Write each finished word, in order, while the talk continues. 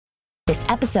This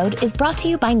episode is brought to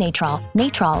you by Natrol.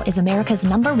 Natrol is America's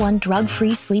 #1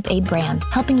 drug-free sleep aid brand,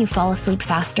 helping you fall asleep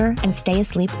faster and stay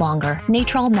asleep longer.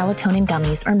 Natrol melatonin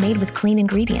gummies are made with clean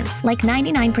ingredients, like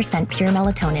 99% pure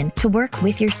melatonin, to work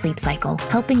with your sleep cycle,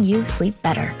 helping you sleep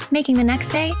better, making the next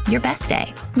day your best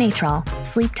day. Natrol.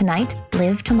 Sleep tonight,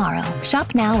 live tomorrow.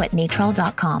 Shop now at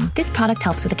natrol.com. This product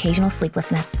helps with occasional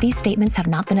sleeplessness. These statements have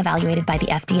not been evaluated by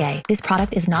the FDA. This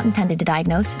product is not intended to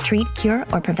diagnose, treat, cure,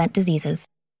 or prevent diseases.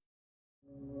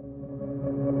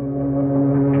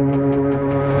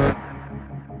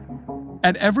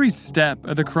 At every step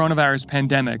of the coronavirus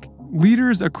pandemic,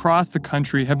 leaders across the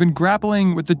country have been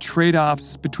grappling with the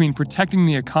trade-offs between protecting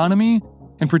the economy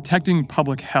and protecting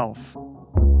public health.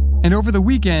 And over the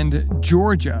weekend,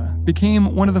 Georgia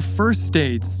became one of the first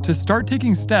states to start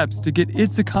taking steps to get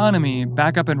its economy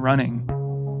back up and running.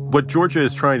 What Georgia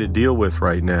is trying to deal with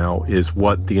right now is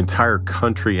what the entire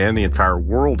country and the entire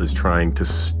world is trying to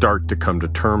start to come to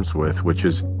terms with, which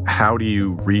is how do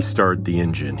you restart the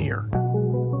engine here?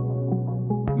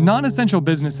 Non-essential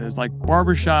businesses like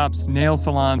barbershops, nail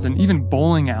salons, and even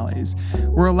bowling alleys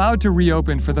were allowed to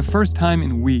reopen for the first time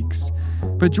in weeks.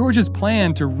 But Georgia's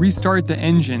plan to restart the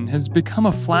engine has become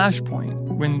a flashpoint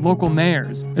when local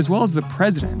mayors, as well as the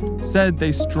president, said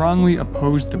they strongly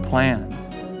opposed the plan.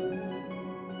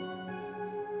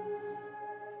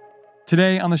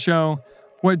 Today on the show,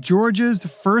 what Georgia's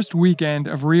first weekend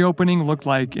of reopening looked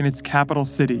like in its capital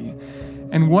city,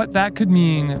 and what that could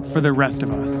mean for the rest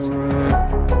of us.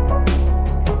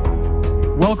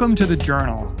 Welcome to The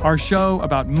Journal, our show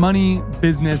about money,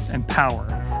 business, and power.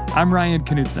 I'm Ryan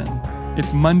Knutson.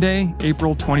 It's Monday,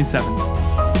 April 27th.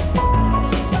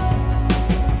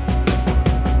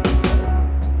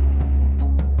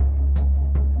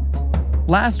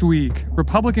 Last week,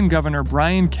 Republican Governor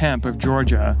Brian Kemp of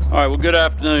Georgia All right, well, good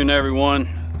afternoon, everyone.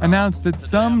 announced that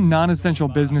some non-essential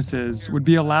businesses would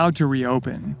be allowed to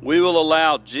reopen. We will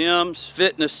allow gyms,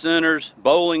 fitness centers,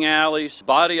 bowling alleys,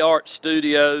 body art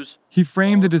studios. He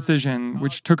framed the decision,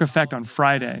 which took effect on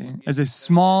Friday, as a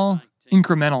small,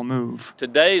 incremental move.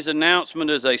 Today's announcement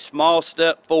is a small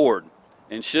step forward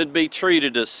and should be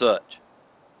treated as such.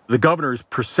 The governor's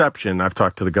perception, I've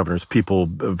talked to the governor's people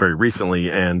very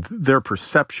recently, and their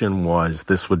perception was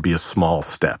this would be a small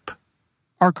step.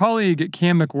 Our colleague,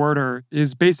 Cam McWhirter,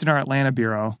 is based in our Atlanta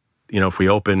bureau. You know, if we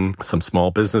open some small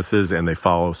businesses and they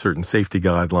follow certain safety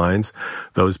guidelines,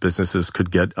 those businesses could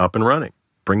get up and running.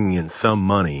 Bringing in some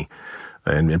money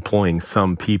and employing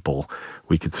some people,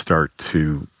 we could start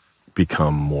to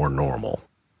become more normal.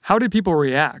 How did people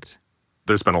react?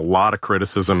 There's been a lot of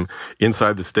criticism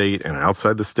inside the state and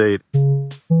outside the state.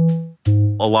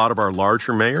 A lot of our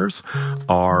larger mayors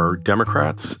are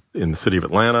Democrats in the city of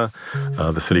Atlanta,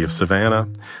 the city of Savannah,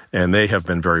 and they have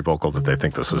been very vocal that they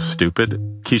think this is stupid.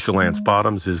 Keisha Lance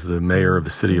Bottoms is the mayor of the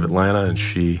city of Atlanta, and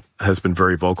she has been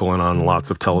very vocal and on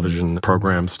lots of television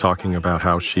programs talking about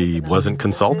how she wasn't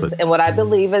consulted. And what I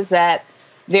believe is that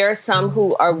there are some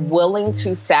who are willing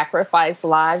to sacrifice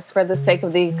lives for the sake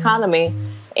of the economy,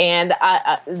 and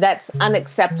that's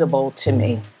unacceptable to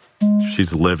me.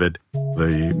 She's livid.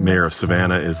 The mayor of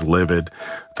Savannah is livid.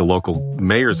 The local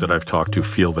mayors that I've talked to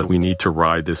feel that we need to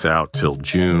ride this out till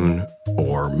June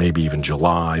or maybe even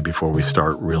July before we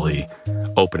start really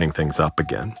opening things up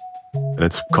again. And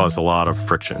it's caused a lot of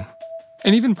friction.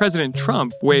 And even President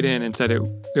Trump weighed in and said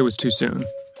it was too soon.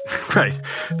 Right.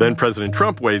 Then President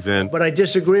Trump weighs in. But I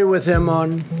disagree with him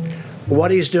on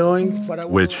what he's doing.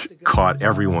 Which caught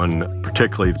everyone,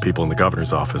 particularly the people in the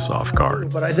governor's office, off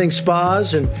guard. But I think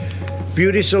spas and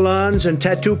beauty salons and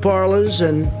tattoo parlors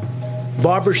and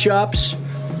barbershops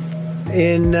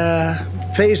in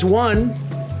phase 1,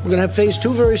 we're going to have phase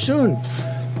 2 very soon,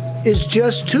 is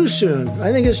just too soon.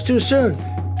 I think it's too soon.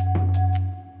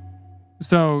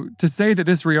 So to say that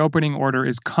this reopening order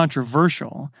is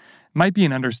controversial might be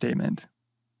an understatement.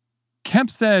 Kemp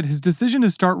said his decision to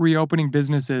start reopening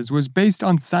businesses was based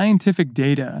on scientific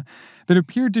data that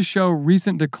appeared to show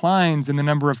recent declines in the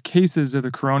number of cases of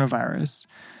the coronavirus.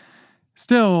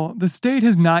 Still, the state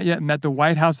has not yet met the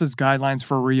White House's guidelines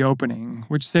for reopening,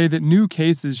 which say that new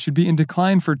cases should be in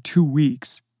decline for 2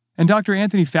 weeks. And Dr.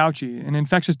 Anthony Fauci, an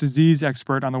infectious disease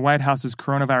expert on the White House's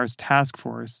coronavirus task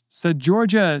force, said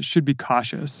Georgia should be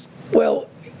cautious. Well,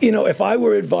 if I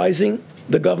were advising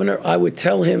the governor, I would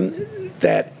tell him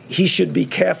that he should be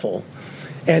careful.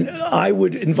 And I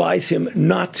would advise him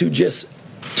not to just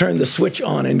turn the switch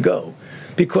on and go,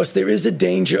 because there is a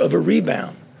danger of a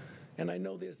rebound. And I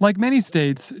know like many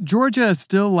states, Georgia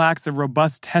still lacks a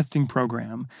robust testing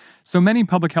program, so many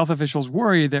public health officials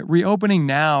worry that reopening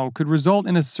now could result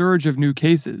in a surge of new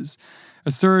cases, a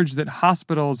surge that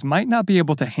hospitals might not be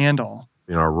able to handle.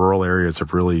 Our rural areas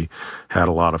have really had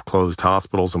a lot of closed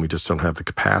hospitals, and we just don't have the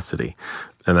capacity.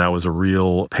 And that was a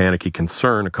real panicky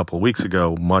concern a couple of weeks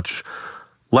ago, much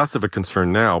less of a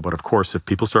concern now. But of course, if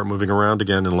people start moving around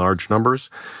again in large numbers,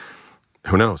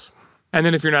 who knows? And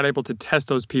then if you're not able to test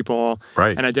those people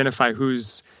and identify who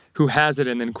has it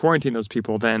and then quarantine those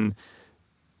people, then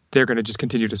they're going to just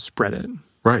continue to spread it.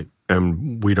 Right.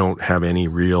 And we don't have any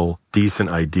real decent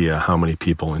idea how many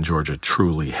people in Georgia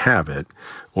truly have it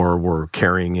or were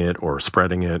carrying it or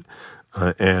spreading it.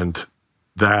 And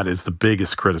that is the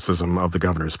biggest criticism of the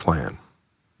governor's plan.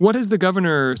 What has the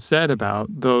governor said about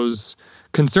those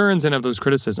concerns and of those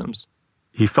criticisms?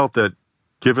 He felt that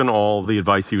given all the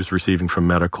advice he was receiving from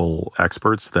medical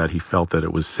experts, that he felt that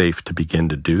it was safe to begin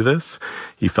to do this.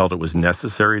 He felt it was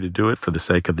necessary to do it for the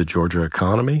sake of the Georgia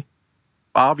economy.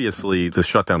 Obviously, the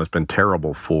shutdown has been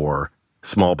terrible for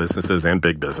small businesses and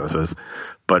big businesses.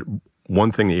 But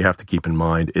one thing that you have to keep in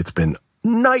mind, it's been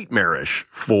nightmarish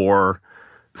for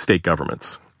state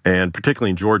governments. And particularly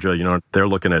in Georgia, they're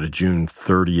looking at a June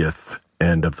 30th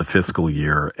end of the fiscal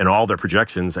year. And all their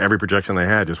projections, every projection they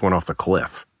had just went off the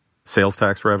cliff. Sales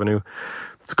tax revenue,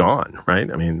 it's gone,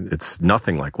 right? I mean, it's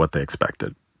nothing like what they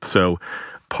expected. So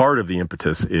part of the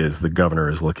impetus is the governor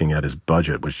is looking at his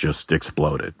budget, which just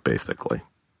exploded, basically.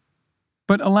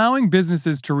 But allowing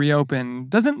businesses to reopen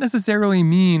doesn't necessarily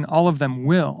mean all of them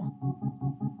will.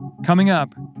 Coming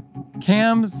up,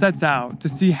 Cam sets out to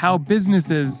see how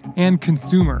businesses and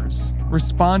consumers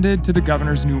responded to the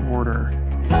governor's new order.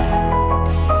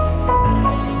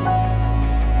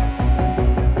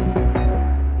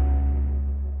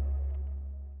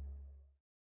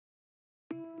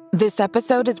 This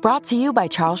episode is brought to you by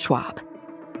Charles Schwab.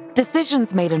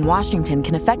 Decisions made in Washington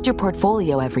can affect your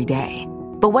portfolio every day.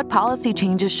 But what policy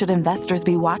changes should investors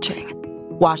be watching?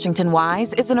 Washington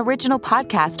Wise is an original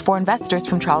podcast for investors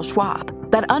from Charles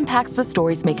Schwab that unpacks the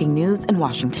stories making news in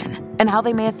Washington and how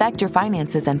they may affect your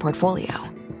finances and portfolio.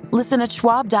 Listen at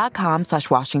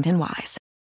schwab.com/WashingtonWise.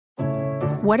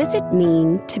 What does it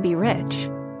mean to be rich?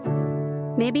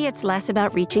 Maybe it's less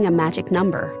about reaching a magic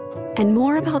number and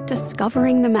more about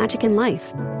discovering the magic in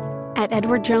life. At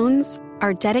Edward Jones,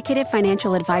 our dedicated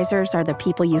financial advisors are the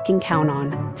people you can count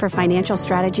on for financial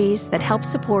strategies that help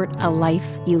support a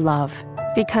life you love.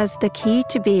 Because the key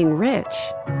to being rich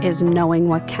is knowing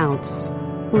what counts.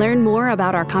 Learn more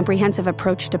about our comprehensive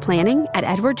approach to planning at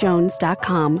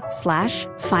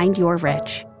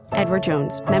edwardjones.com/findyourrich. Edward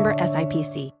Jones, member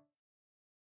SIPC.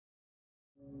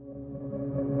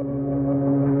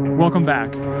 Welcome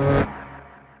back.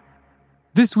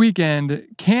 This weekend,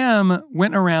 Cam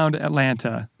went around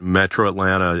Atlanta. Metro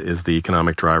Atlanta is the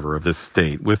economic driver of this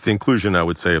state, with the inclusion, I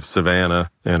would say, of Savannah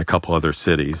and a couple other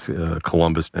cities,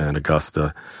 Columbus and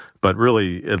Augusta. But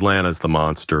really, Atlanta's the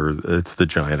monster. It's the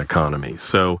giant economy.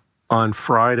 So on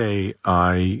Friday,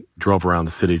 I drove around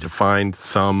the city to find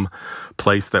some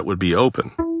place that would be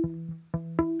open.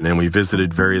 And we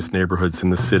visited various neighborhoods in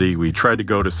the city. We tried to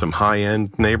go to some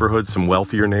high-end neighborhoods, some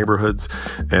wealthier neighborhoods,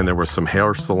 and there were some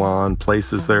hair salon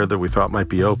places there that we thought might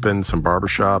be open, some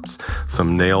barbershops,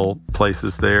 some nail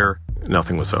places there.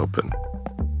 Nothing was open.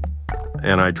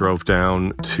 And I drove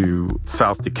down to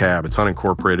South DeKalb. It's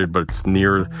unincorporated, but it's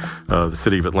near the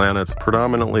city of Atlanta. It's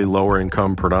predominantly lower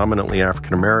income, predominantly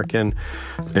African American.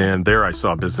 And there I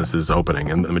saw businesses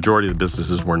opening. And the majority of the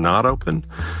businesses were not open,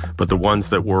 but the ones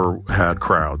that were had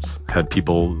crowds, had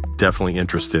people definitely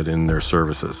interested in their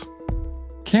services.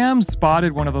 Cam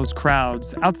spotted one of those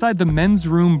crowds outside the Men's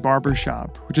Room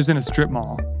Barbershop, which is in a strip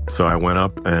mall. So I went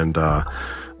up and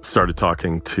started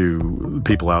talking to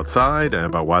people outside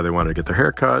about why they wanted to get their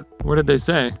hair cut. What did they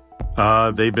say?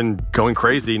 They've been going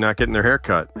crazy not getting their hair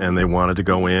cut, and they wanted to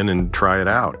go in and try it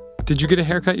out. Did you get a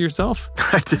haircut yourself?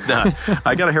 I did not.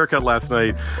 I got a haircut last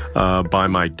night by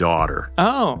my daughter.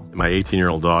 Oh. My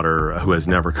 18-year-old daughter, who has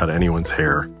never cut anyone's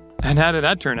hair. And how did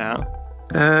that turn out?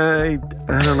 I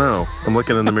don't know. I'm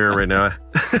looking in the mirror right now.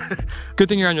 Good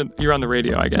thing you're on the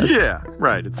radio, I guess. Yeah,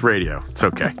 right. It's radio. It's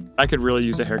okay. I could really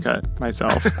use a haircut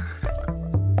myself.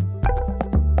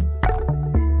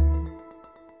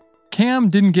 Cam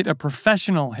didn't get a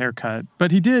professional haircut,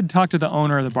 but he did talk to the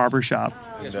owner of the barbershop.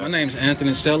 Yes, my name's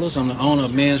Anthony Sellers. I'm the owner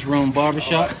of Men's Room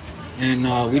Barbershop. And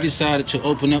we decided to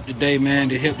open up today, man,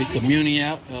 to help the community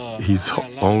out. He's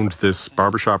owned this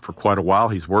barbershop for quite a while.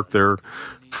 He's worked there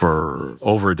for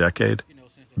over a decade.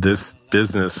 This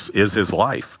business is his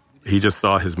life. He just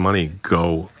saw his money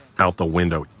go out the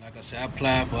window. Like I said, I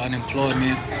applied for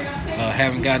unemployment.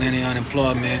 Haven't gotten any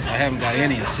unemployment. I haven't got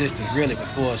any assistance, really,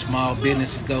 before small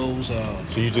business goes.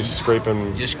 So you just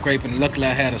scraping? Just scraping. Luckily,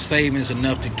 I had a savings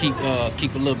enough to keep a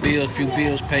little bill, a few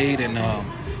bills paid, and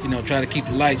try to keep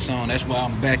the lights on. That's why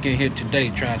I'm back in here today,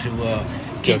 trying to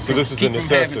keep so this is keep a from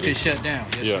having necessity. to shut down.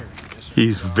 Yes, sir.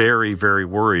 He's very, very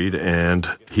worried, and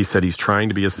he said he's trying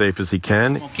to be as safe as he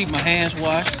can. I'm going to keep my hands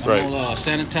washed. I'm Right. going to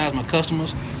sanitize my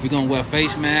customers. We're going to wear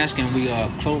face masks, and we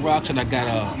Clorox, and I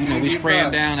got, we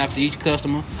spraying down after each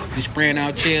customer. We spraying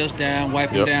our chairs down,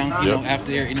 wiping down,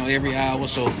 after, every hour.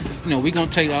 So, we're going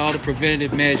to take all the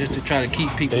preventative measures to try to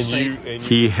keep people safe.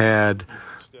 He had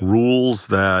rules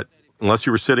that unless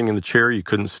you were sitting in the chair, you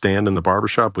couldn't stand in the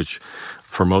barbershop, which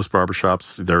for most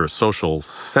barbershops, they're a social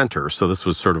center. So this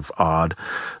was sort of odd.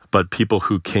 But people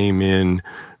who came in,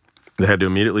 they had to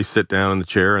immediately sit down in the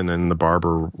chair, and then the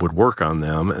barber would work on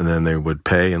them, and then they would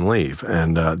pay and leave.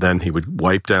 And then he would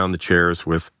wipe down the chairs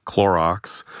with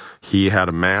Clorox. He had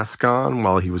a mask on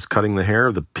while he was cutting the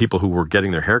hair. The people who were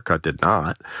getting their hair cut did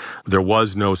not. There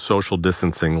was no social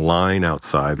distancing line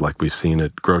outside like we've seen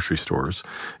at grocery stores.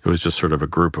 It was just sort of a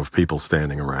group of people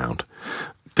standing around.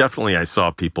 Definitely, I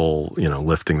saw people,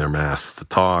 lifting their masks to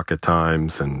talk at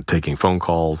times and taking phone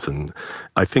calls. And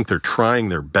I think they're trying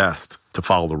their best to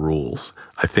follow the rules.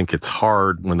 I think it's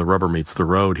hard when the rubber meets the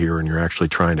road here and you're actually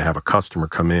trying to have a customer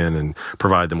come in and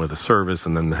provide them with a service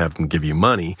and then have them give you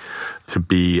money to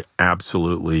be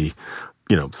absolutely,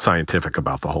 scientific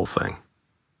about the whole thing.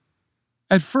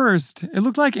 At first, it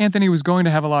looked like Anthony was going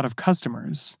to have a lot of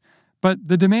customers, but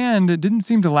the demand didn't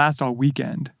seem to last all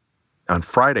weekend. On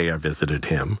Friday, I visited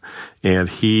him, and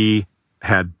he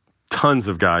had tons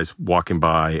of guys walking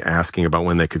by asking about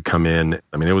when they could come in.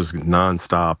 I mean, it was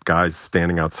nonstop, guys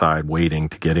standing outside waiting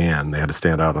to get in. They had to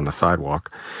stand out on the sidewalk.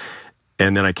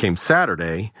 And then I came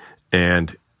Saturday,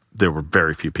 and there were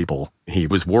very few people. He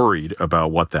was worried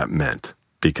about what that meant,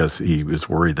 because he was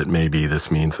worried that maybe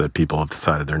this means that people have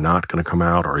decided they're not going to come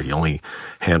out, or he only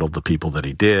handled the people that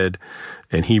he did,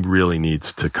 and he really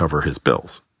needs to cover his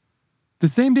bills. The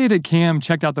same day that Cam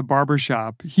checked out the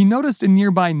barbershop, he noticed a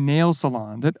nearby nail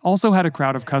salon that also had a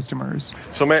crowd of customers.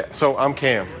 So I'm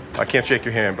Cam. I can't shake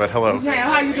your hand, but hello. Cam,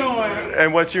 how you doing?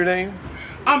 And what's your name?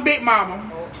 I'm Big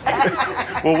Mama.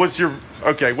 Well, what's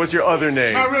your other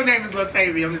name? My real name is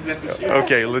Latavia. I'm just messing with you.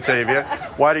 Okay, Latavia.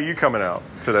 Why are you coming out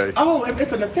today? Oh,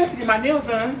 it's a necessity. My nails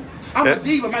done. I'm a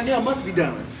diva. My nail must be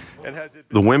done.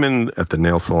 The women at the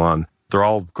nail salon, they're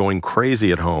all going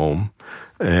crazy at home,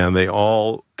 and they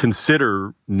all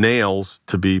consider nails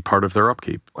to be part of their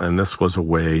upkeep. And this was a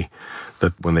way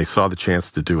that when they saw the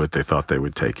chance to do it, they thought they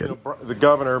would take it. The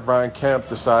governor, Brian Kemp,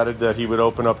 decided that he would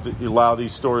allow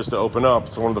these stores to open up.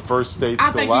 It's one of the first states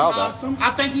to allow that. Awesome. I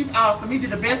think he's awesome. He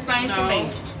did the best thing for me.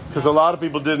 Because a lot of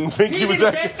people didn't think he was... He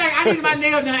did the best thing. I needed my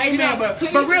nails done, amen. But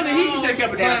really, he should have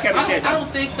kept it down. I don't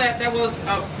think that was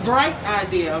a bright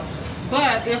idea.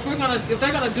 But if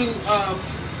they're gonna do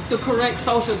the correct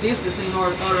social distancing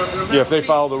or if they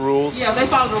follow the rules. Yeah, if they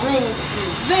follow the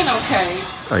rules, then okay.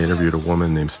 I interviewed a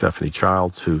woman named Stephanie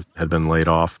Childs who had been laid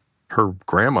off. Her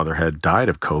grandmother had died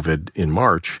of COVID in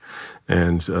March,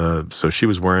 and so she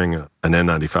was wearing an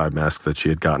N95 mask that she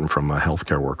had gotten from a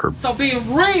healthcare worker. So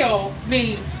being real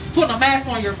means putting a mask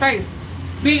on your face.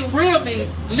 Being real means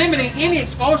limiting any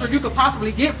exposure you could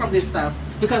possibly get from this stuff,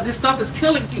 because this stuff is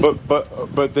killing people.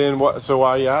 But then what? So why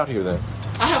are you out here then?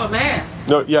 I have a mask.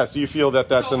 No, yes, you feel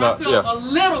that's so enough. I feel a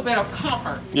little bit of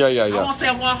comfort. Yeah. I won't say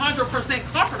I'm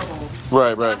 100% comfortable.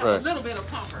 Right. A little bit of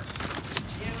comfort.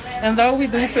 And though we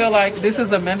do feel like this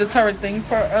is a mandatory thing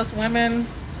for us women,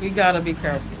 we gotta be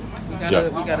careful. We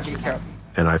gotta be careful.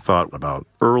 And I thought about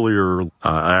earlier,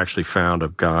 I actually found a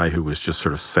guy who was just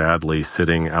sort of sadly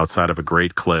sitting outside of a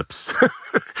Great Clips.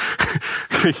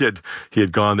 He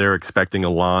had gone there expecting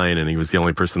a line, and he was the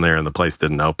only person there, and the place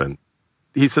didn't open.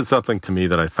 He said something to me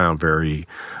that I found very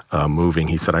moving.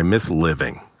 He said, "I miss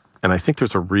living." And I think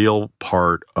there's a real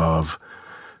part of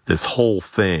this whole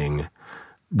thing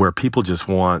where people just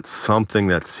want something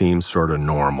that seems sort of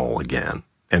normal again.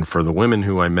 And for the women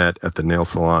who I met at the nail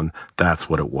salon, that's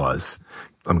what it was.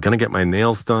 I'm going to get my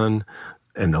nails done,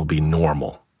 and they'll be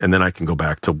normal. And then I can go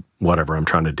back to whatever I'm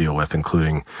trying to deal with,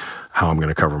 including how I'm going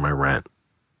to cover my rent.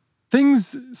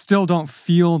 Things still don't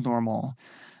feel normal.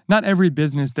 Not every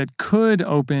business that could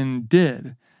open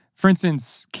did. For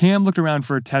instance, Cam looked around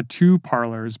for tattoo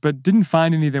parlors, but didn't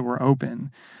find any that were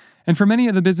open. And for many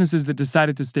of the businesses that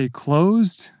decided to stay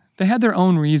closed, they had their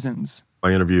own reasons.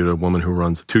 I interviewed a woman who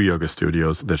runs 2 yoga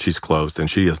studios that she's closed, and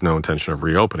she has no intention of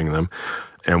reopening them.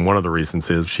 And one of the reasons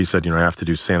is, she said, I have to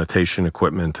do sanitation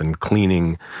equipment and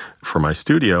cleaning for my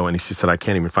studio. And she said, I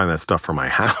can't even find that stuff for my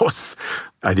house.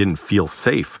 I didn't feel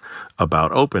safe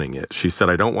about opening it. She said,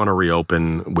 I don't want to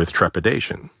reopen with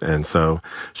trepidation. And so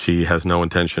she has no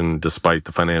intention, despite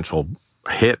the financial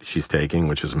hit she's taking,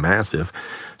 which is massive,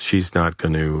 she's not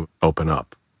going to open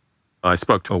up. I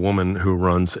spoke to a woman who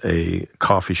runs a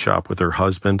coffee shop with her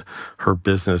husband. Her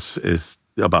business is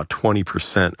about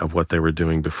 20% of what they were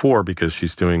doing before because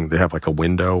they have like a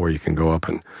window where you can go up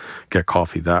and get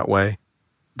coffee that way.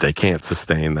 They can't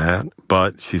sustain that.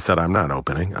 But she said, I'm not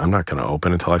opening. I'm not going to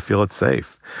open until I feel it's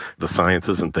safe. The science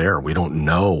isn't there. We don't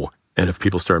know. And if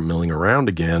people start milling around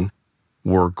again,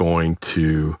 we're going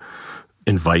to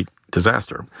invite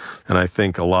disaster. And I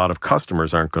think a lot of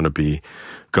customers aren't going to be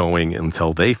going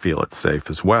until they feel it's safe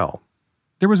as well.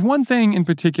 There was one thing in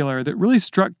particular that really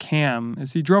struck Cam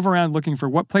as he drove around looking for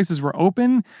what places were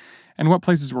open and what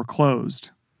places were closed.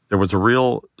 There was a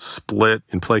real split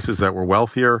in places that were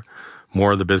wealthier.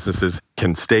 More of the businesses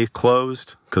can stay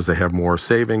closed because they have more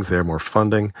savings, they have more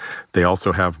funding. They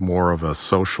also have more of a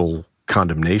social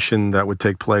condemnation that would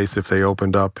take place if they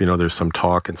opened up. There's some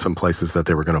talk in some places that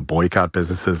they were going to boycott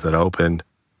businesses that opened.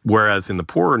 Whereas in the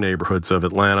poorer neighborhoods of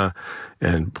Atlanta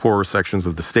and poorer sections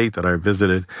of the state that I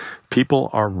visited, people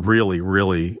are really,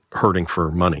 really hurting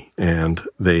for money. And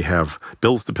they have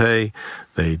bills to pay.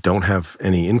 They don't have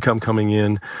any income coming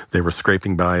in. They were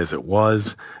scraping by as it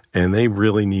was. And they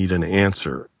really need an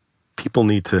answer. People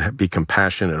need to be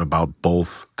compassionate about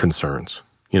both concerns.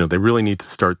 They really need to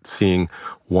start seeing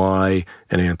why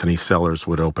an Anthony Sellers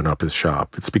would open up his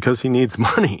shop. It's because he needs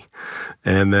money.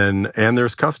 And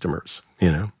there's customers,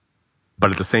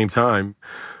 But at the same time,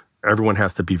 everyone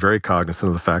has to be very cognizant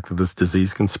of the fact that this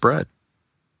disease can spread.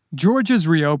 Georgia's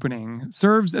reopening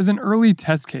serves as an early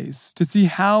test case to see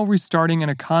how restarting an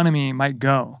economy might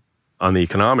go. On the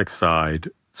economic side,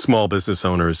 small business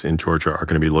owners in Georgia are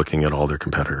going to be looking at all their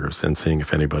competitors and seeing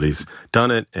if anybody's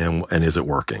done it and is it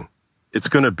working. It's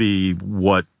going to be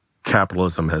what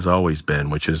capitalism has always been,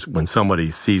 which is when somebody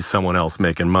sees someone else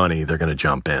making money, they're going to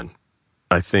jump in.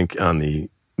 I think on the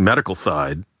medical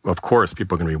side, of course,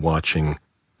 people are going to be watching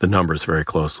the numbers very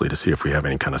closely to see if we have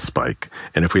any kind of spike.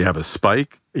 And if we have a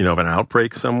spike, of an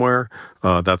outbreak somewhere,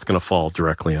 that's going to fall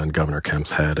directly on Governor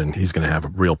Kemp's head, and he's going to have a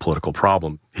real political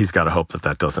problem. He's got to hope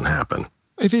that doesn't happen.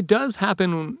 If it does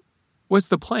happen, what's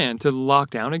the plan? To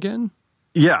lock down again?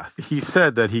 Yeah, he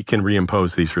said that he can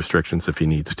reimpose these restrictions if he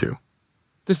needs to.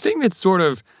 The thing that's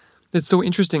so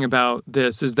interesting about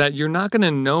this is that you're not going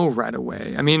to know right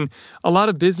away. I mean, a lot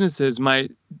of businesses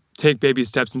might take baby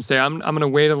steps and say, I'm going to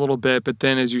wait a little bit. But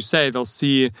then, as you say, they'll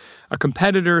see a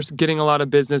competitor getting a lot of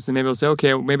business and maybe they'll say,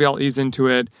 okay, maybe I'll ease into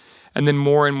it. And then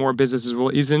more and more businesses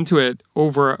will ease into it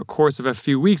over a course of a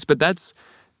few weeks. But that's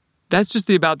just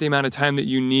about the amount of time that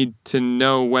you need to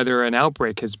know whether an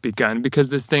outbreak has begun because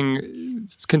this thing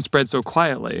can spread so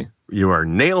quietly. You are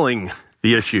nailing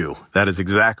the issue. That is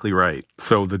exactly right.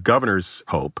 So the governor's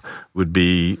hope would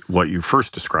be what you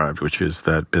first described, which is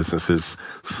that businesses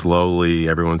slowly,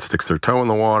 everyone sticks their toe in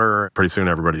the water. Pretty soon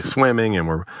everybody's swimming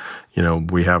and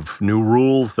we have new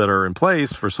rules that are in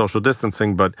place for social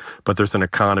distancing, but there's an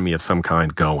economy of some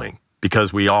kind going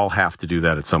because we all have to do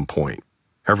that at some point.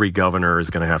 Every governor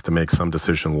is going to have to make some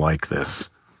decision like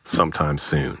this sometime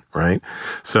soon, right?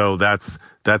 So that's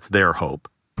their hope.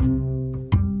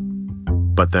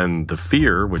 But then the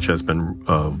fear, which has been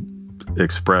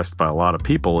expressed by a lot of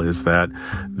people, is that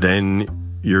then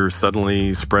you're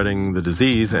suddenly spreading the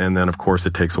disease. And then, of course,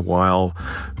 it takes a while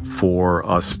for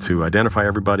us to identify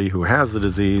everybody who has the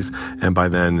disease. And by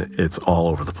then, it's all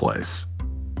over the place.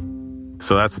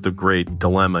 So that's the great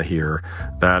dilemma here.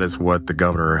 That is what the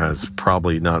governor has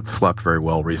probably not slept very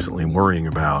well recently worrying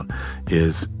about,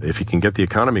 is if he can get the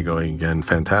economy going again,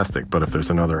 fantastic. But if there's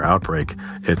another outbreak,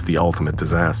 it's the ultimate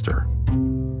disaster.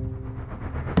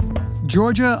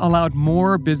 Georgia allowed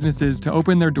more businesses to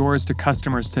open their doors to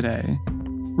customers today.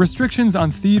 Restrictions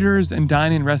on theaters and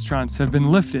dine-in restaurants have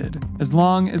been lifted as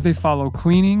long as they follow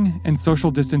cleaning and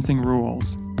social distancing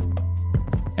rules.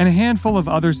 And a handful of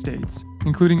other states,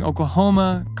 including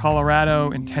Oklahoma, Colorado,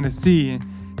 and Tennessee,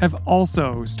 have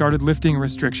also started lifting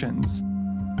restrictions.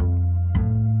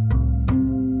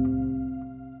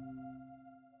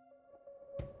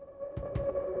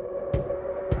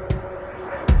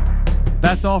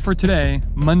 That's all for today,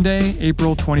 Monday,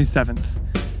 April 27th.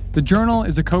 The Journal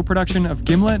is a co-production of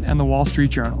Gimlet and The Wall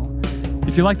Street Journal.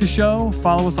 If you like the show,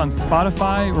 follow us on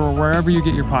Spotify or wherever you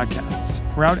get your podcasts.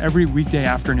 We're out every weekday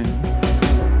afternoon.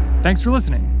 Thanks for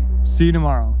listening. See you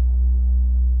tomorrow.